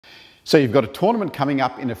So you've got a tournament coming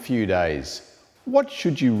up in a few days. What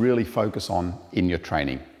should you really focus on in your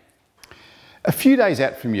training? A few days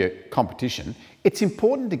out from your competition, it's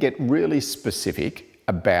important to get really specific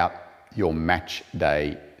about your match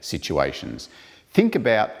day situations. Think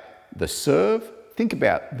about the serve, think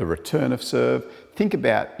about the return of serve, think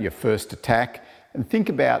about your first attack, and think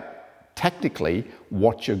about tactically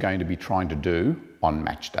what you're going to be trying to do on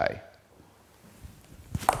match day.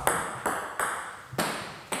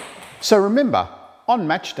 So remember, on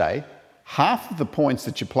match day, half of the points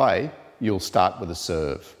that you play, you'll start with a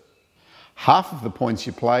serve. Half of the points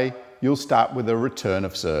you play, you'll start with a return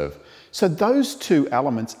of serve. So those two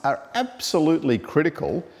elements are absolutely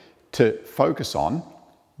critical to focus on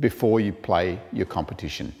before you play your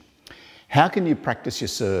competition. How can you practice your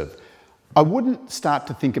serve? I wouldn't start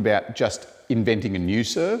to think about just inventing a new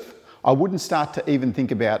serve. I wouldn't start to even think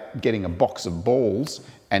about getting a box of balls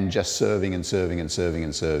and just serving and serving and serving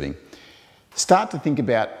and serving. Start to think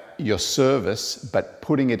about your service, but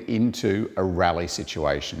putting it into a rally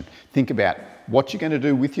situation. Think about what you're going to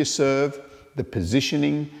do with your serve, the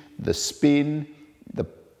positioning, the spin,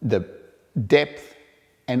 the depth,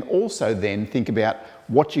 and also then think about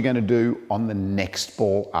what you're going to do on the next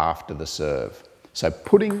ball after the serve. So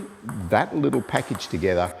putting that little package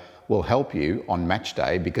together will help you on match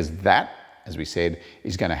day, because that, as we said,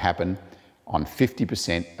 is going to happen on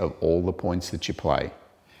 50% of all the points that you play.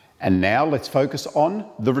 And now let's focus on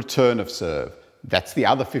the return of serve. That's the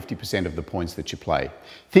other 50% of the points that you play.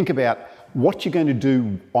 Think about what you're going to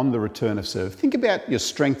do on the return of serve. Think about your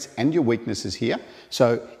strengths and your weaknesses here.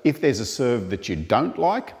 So if there's a serve that you don't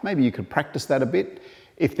like, maybe you could practice that a bit.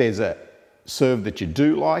 If there's a serve that you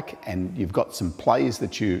do like and you've got some plays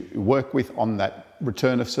that you work with on that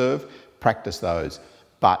return of serve, practice those.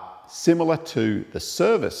 But similar to the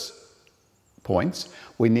service points,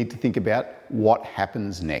 we need to think about what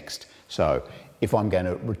happens next. So if I'm going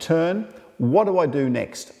to return, what do I do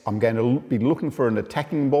next? I'm going to be looking for an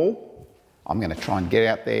attacking ball. I'm going to try and get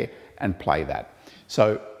out there and play that.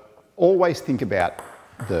 So always think about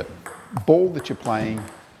the ball that you're playing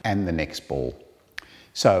and the next ball.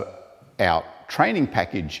 So our training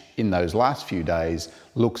package in those last few days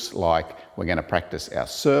looks like we're going to practice our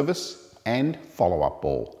service and follow-up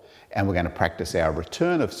ball. And we're going to practice our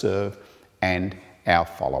return of serve and our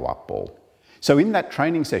follow-up ball. So in that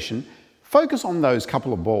training session, focus on those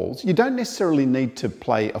couple of balls. You don't necessarily need to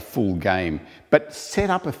play a full game, but set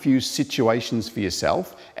up a few situations for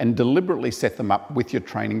yourself and deliberately set them up with your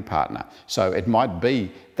training partner. So it might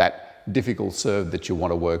be that difficult serve that you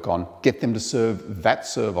want to work on. Get them to serve that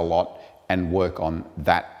serve a lot and work on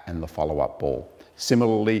that and the follow-up ball.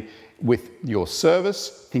 Similarly, with your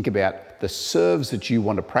service, think about the serves that you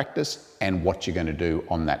want to practice and what you're going to do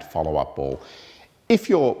on that follow-up ball. If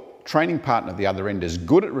your training partner at the other end is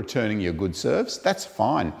good at returning your good serves, that's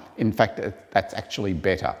fine. In fact, that's actually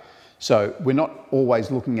better. So we're not always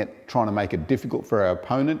looking at trying to make it difficult for our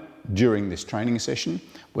opponent during this training session.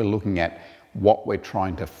 We're looking at what we're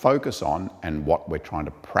trying to focus on and what we're trying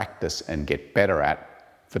to practice and get better at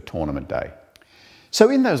for tournament day. So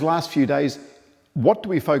in those last few days, what do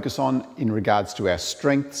we focus on in regards to our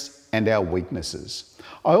strengths and our weaknesses?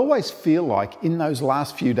 I always feel like in those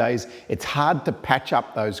last few days, it's hard to patch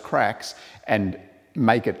up those cracks and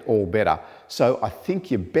make it all better. So I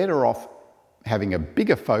think you're better off having a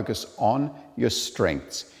bigger focus on your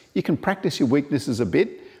strengths. You can practice your weaknesses a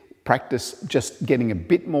bit, practice just getting a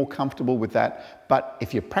bit more comfortable with that. But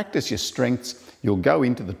if you practice your strengths, you'll go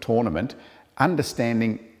into the tournament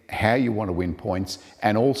understanding how you want to win points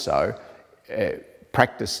and also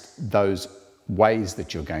practice those ways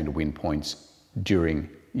that you're going to win points during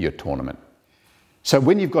your tournament. So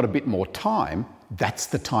when you've got a bit more time, that's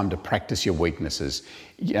the time to practice your weaknesses.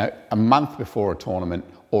 You know, a month before a tournament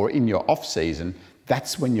or in your off season,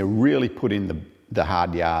 that's when you really put in the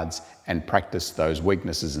hard yards and practice those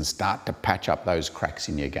weaknesses and start to patch up those cracks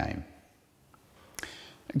in your game.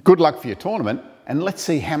 Good luck for your tournament, and let's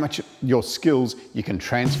see how much your skills you can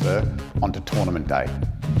transfer onto tournament day.